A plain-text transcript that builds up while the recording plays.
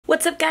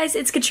What's up guys,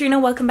 it's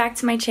Katrina, welcome back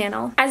to my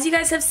channel. As you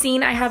guys have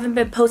seen, I haven't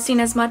been posting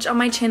as much on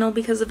my channel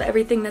because of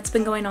everything that's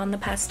been going on the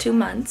past 2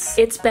 months.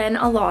 It's been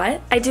a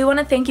lot. I do want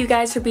to thank you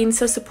guys for being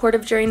so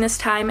supportive during this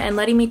time and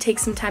letting me take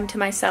some time to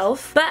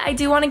myself. But I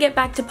do want to get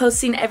back to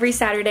posting every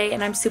Saturday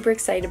and I'm super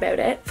excited about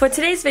it. For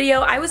today's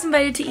video, I was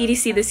invited to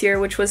EDC this year,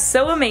 which was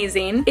so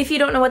amazing. If you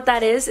don't know what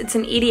that is, it's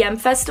an EDM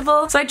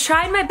festival. So I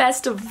tried my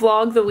best to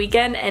vlog the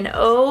weekend and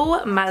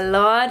oh my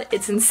lord,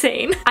 it's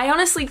insane. I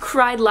honestly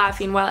cried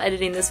laughing while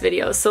editing this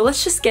video, so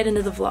let's just get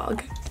into the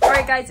vlog.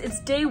 Alright guys, it's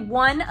day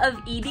 1 of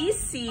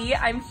EDC.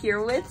 I'm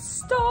here with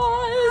Stas.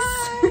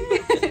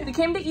 We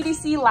came to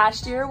EDC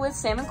last year with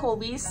Sam and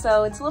Colby,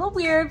 so it's a little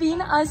weird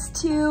being us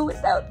two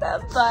without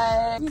them,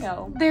 but you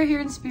know. They're here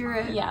in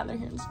spirit. Yeah, they're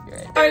here in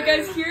spirit. Alright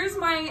guys, here's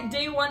my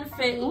day 1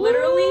 fit.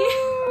 Literally,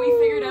 we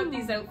figured out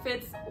these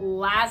outfits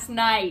last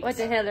night. What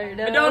the hell are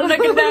those? Don't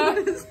look at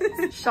those.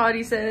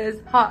 Shawty says,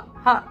 hot,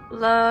 hot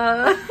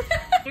love.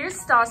 Here's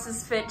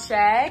Stas's fit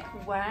check.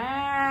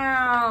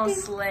 Wow,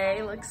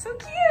 Slay looks so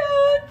cute.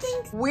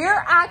 Thanks.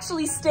 We're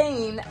actually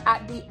staying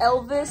at the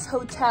Elvis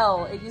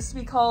Hotel. It used to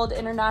be called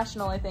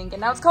International, I think,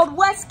 and now it's called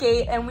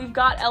Westgate, and we've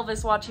got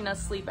Elvis watching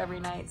us sleep every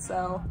night,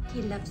 so.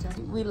 He loves us.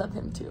 We love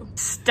him too.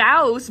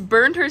 Staus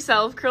burned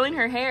herself curling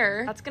her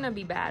hair. That's gonna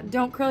be bad.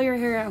 Don't curl your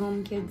hair at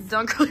home, kids.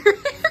 Don't curl your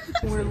hair.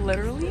 We're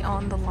literally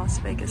on the Las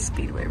Vegas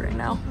Speedway right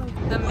now.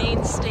 The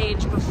main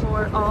stage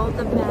before all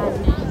the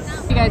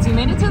madness. Hey guys, we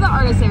made it to the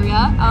artist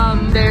area.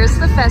 There's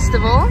the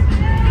festival,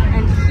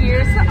 and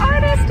here's the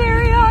artist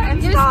area,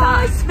 and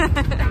Stas.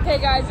 Hey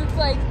guys, it's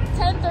like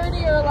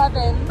 10:30 or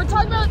 11. We're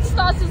talking about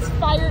Stas's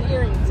fire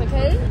earrings,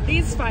 okay?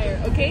 These fire,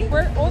 okay?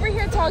 We're over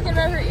here talking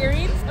about her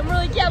earrings, and we're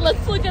like, yeah,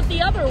 let's look at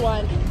the other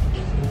one.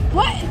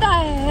 What the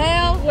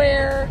hell?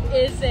 Where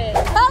is it?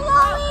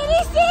 Hello,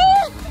 EDC!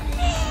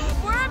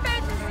 We're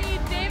about to see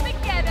Dave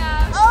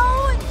McKenna.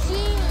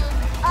 OG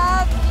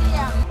of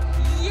EDM.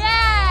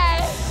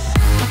 Yes!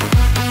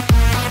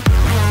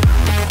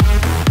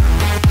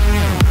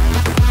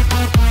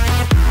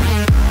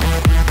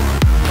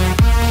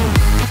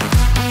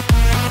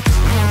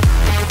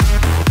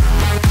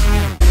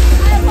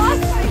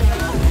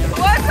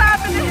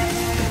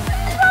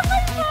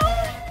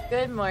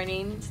 Good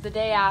morning. It's the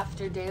day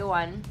after day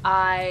 1.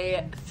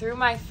 I threw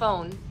my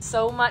phone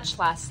so much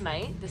last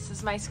night. This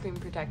is my screen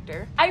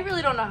protector. I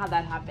really don't know how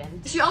that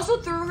happened. She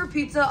also threw her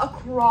pizza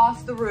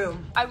across the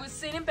room. I was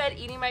sitting in bed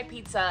eating my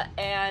pizza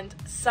and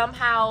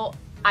somehow,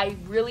 I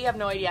really have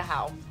no idea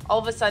how. All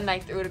of a sudden I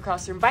threw it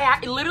across the room,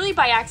 literally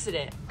by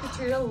accident.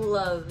 Katrina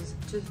loves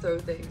to throw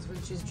things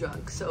when she's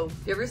drunk. So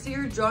if you ever see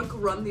her drunk,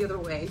 run the other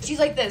way. She's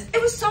like this.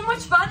 It was so much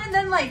fun, and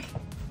then like,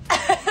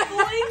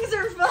 flings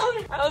her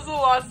phone. I was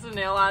lost in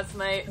it last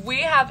night.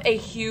 We have a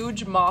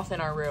huge moth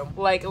in our room.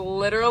 Like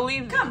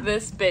literally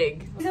this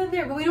big. He's out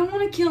there, but we don't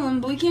want to kill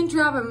him, but we can't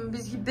drop him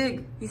because he's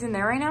big. He's in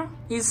there right now?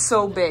 He's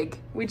so big.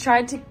 We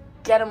tried to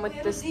get him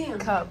with this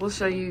cup. We'll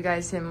show you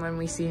guys him when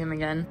we see him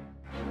again.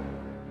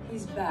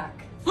 He's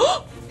back.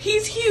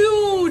 He's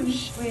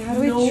huge! Wait,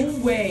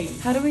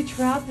 how do we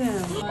trap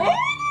him?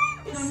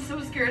 I'm so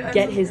scared.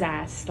 Get his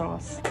ass,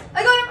 Stas.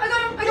 I got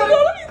him! You got him!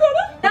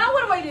 Now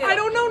what do I do? I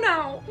don't know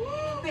now.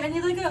 Wait, I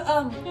need like a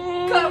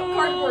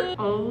cardboard.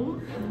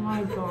 Oh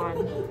my god.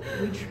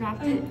 We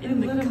trapped it in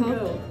the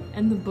cup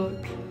and the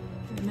book.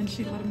 And then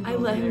she let him go. I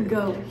let him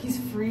go. He's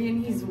free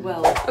and he's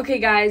well. Okay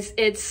guys,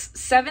 it's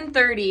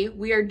 7:30.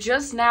 We are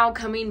just now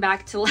coming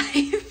back to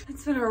life.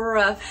 It's been a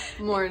rough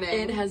morning.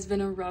 It has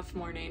been a rough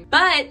morning.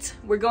 But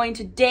we're going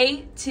to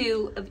day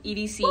 2 of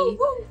EDC. Woo,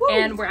 woo, woo.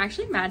 And we're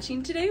actually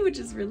matching today, which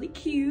is really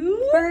cute.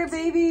 Fur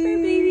babies. Fur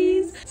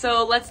babies.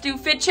 So let's do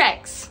fit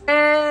checks.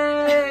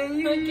 Hey.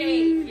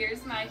 Okay,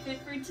 here's my fit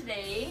for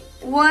today.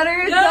 What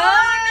are No.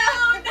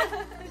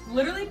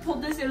 Literally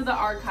pulled this out of the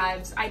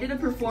archives. I did a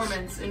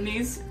performance in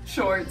these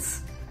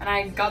shorts and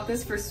I got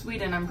this for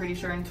Sweden, I'm pretty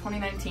sure, in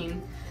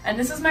 2019. And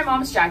this is my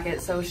mom's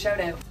jacket, so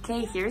shout out.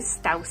 Okay, here's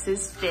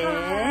Staus's fit.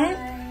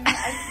 Hi.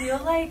 I feel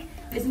like,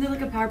 isn't there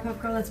like a Powerpuff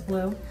Girl that's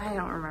blue? I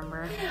don't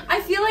remember. I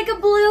feel like a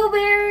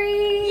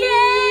blueberry.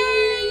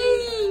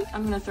 Yay!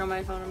 I'm gonna throw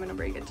my phone, I'm gonna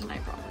break it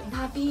tonight probably.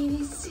 Happy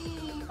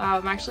EDC. Wow,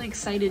 I'm actually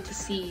excited to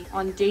see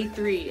on day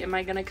 3, am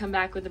I gonna come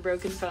back with a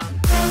broken phone?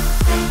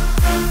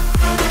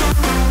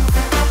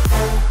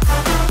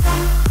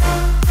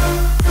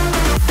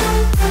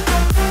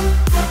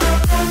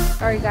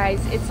 Alright guys,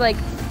 it's like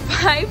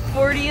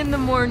 5:40 in the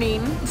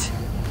morning.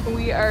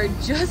 We are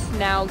just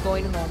now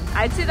going home.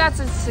 I'd say that's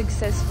a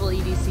successful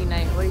EDC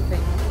night. What do you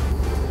think?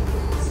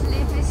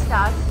 Sleepy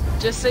stuff.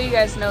 Just so you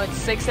guys know, it's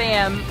 6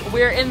 a.m.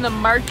 We're in the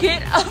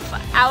market of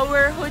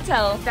our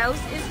hotel. Staus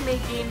is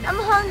making, I'm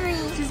hungry.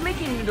 She's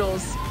making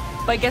noodles.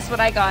 But guess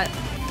what I got?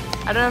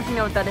 I don't know if you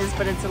know what that is,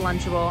 but it's a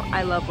Lunchable.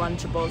 I love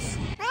Lunchables.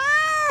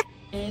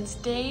 It's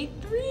day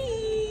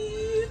 3.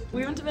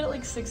 We went to bed at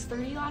like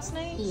 6:30 last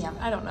night? Yeah.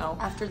 I don't know.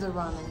 After the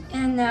ramen.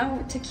 And now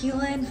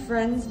tequila and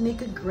friends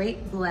make a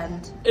great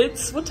blend.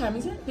 It's, what time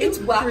is it? It's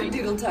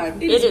wackadoodle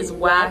time. It is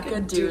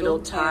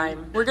wackadoodle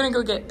time. We're gonna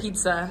go get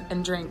pizza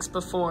and drinks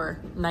before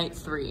night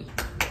 3.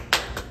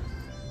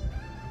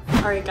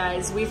 Alright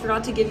guys, we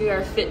forgot to give you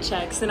our fit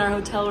checks in our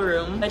hotel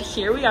room, but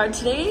here we are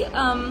today.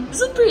 This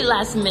was pretty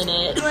last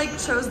minute. We like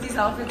chose these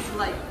outfits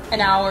like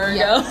an hour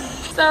ago.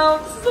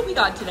 So this is what we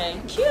got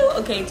today. Cute.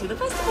 Okay, to the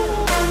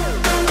festival.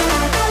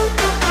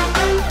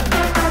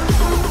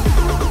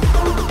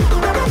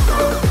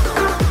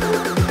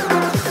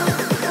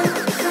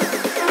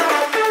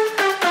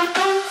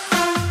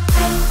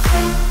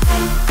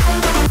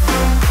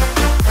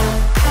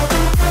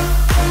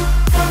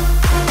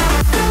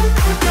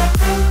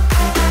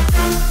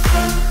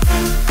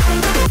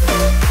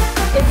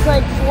 It's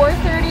like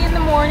 4:30 in the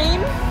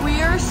morning.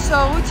 we are so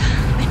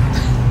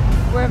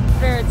tired. We're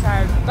very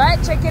tired,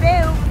 but check it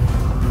out.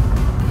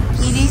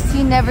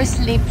 EDC never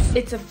sleeps.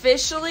 It's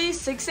officially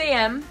 6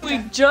 a.m. We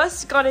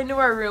just got into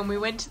our room. We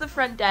went to the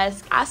front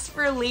desk, asked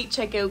for a late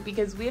checkout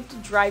because we have to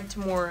drive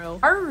tomorrow.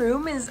 Our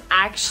room is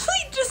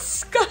actually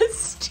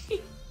disgusting.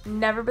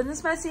 Never been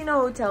this messy in a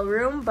hotel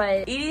room,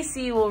 but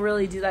EDC will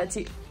really do that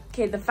too.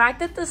 Okay, the fact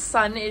that the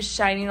sun is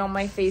shining on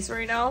my face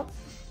right now,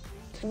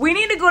 we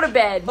need to go to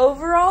bed.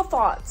 Overall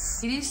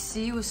thoughts.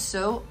 EDC was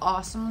so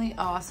awesomely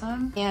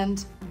awesome,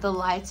 and the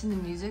lights and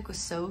the music was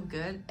so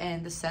good,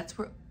 and the sets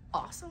were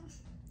awesome.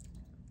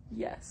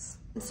 Yes.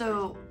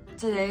 So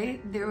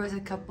today there was a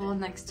couple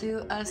next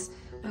to us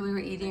when we were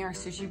eating our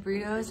sushi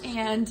burritos,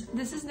 and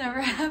this has never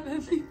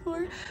happened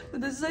before,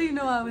 but this is how you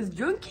know I was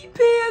drunky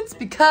pants,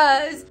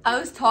 because I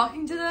was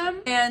talking to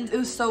them and it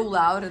was so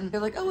loud, and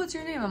they're like, oh, what's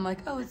your name? I'm like,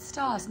 oh, it's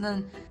Stas. And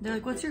then they're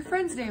like, what's your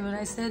friend's name? And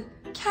I said,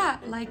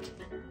 Cat, like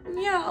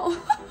meow.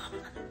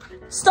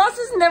 Stas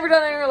has never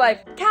done it in her life.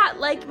 Cat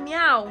like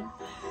meow.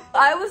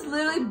 I was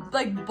literally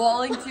like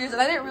bawling tears,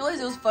 and I didn't realize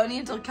it was funny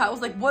until Kat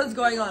was like, what is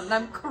going on? And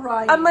I'm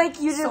crying. I'm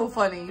like, you did so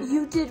funny.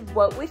 You did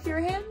what with your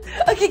hand?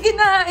 Okay, good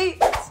night.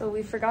 So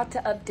we forgot to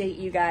update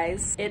you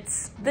guys.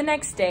 It's the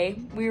next day.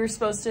 We were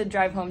supposed to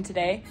drive home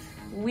today.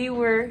 We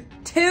were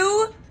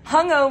too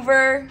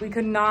hungover. We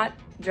could not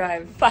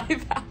drive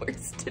 5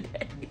 hours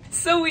today.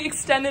 So we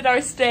extended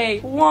our stay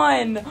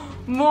one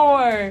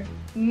more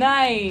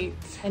night.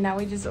 And now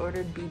we just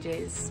ordered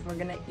BJ's. We're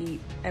gonna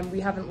eat, and we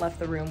haven't left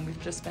the room. We've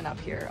just been up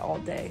here all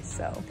day,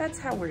 so that's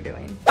how we're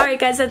doing. All right,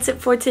 guys, that's it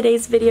for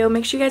today's video.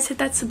 Make sure you guys hit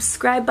that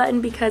subscribe button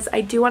because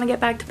I do want to get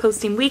back to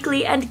posting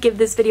weekly, and give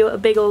this video a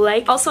big ol'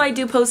 like. Also, I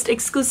do post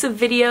exclusive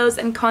videos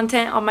and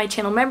content on my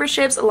channel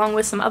memberships along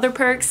with some other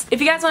perks.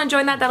 If you guys want to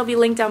join that, that'll be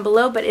linked down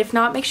below, but if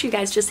not, make sure you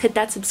guys just hit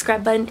that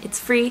subscribe button. It's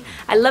free.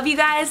 I love you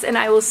guys, and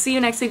I will see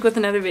you next week with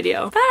another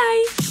video.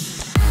 Bye!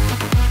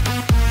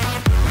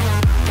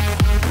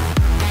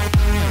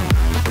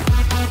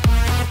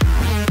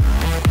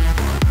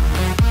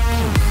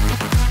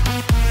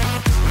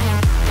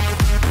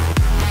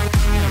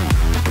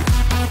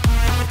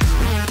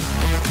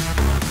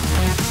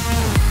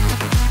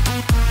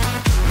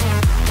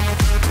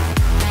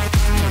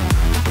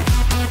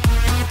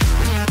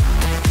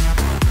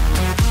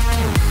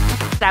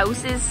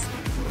 Staus is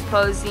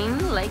posing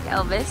like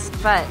Elvis,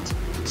 but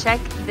check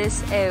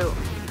this out.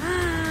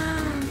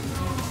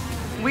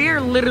 We are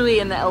literally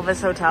in the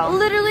Elvis Hotel.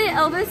 Literally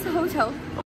Elvis Hotel.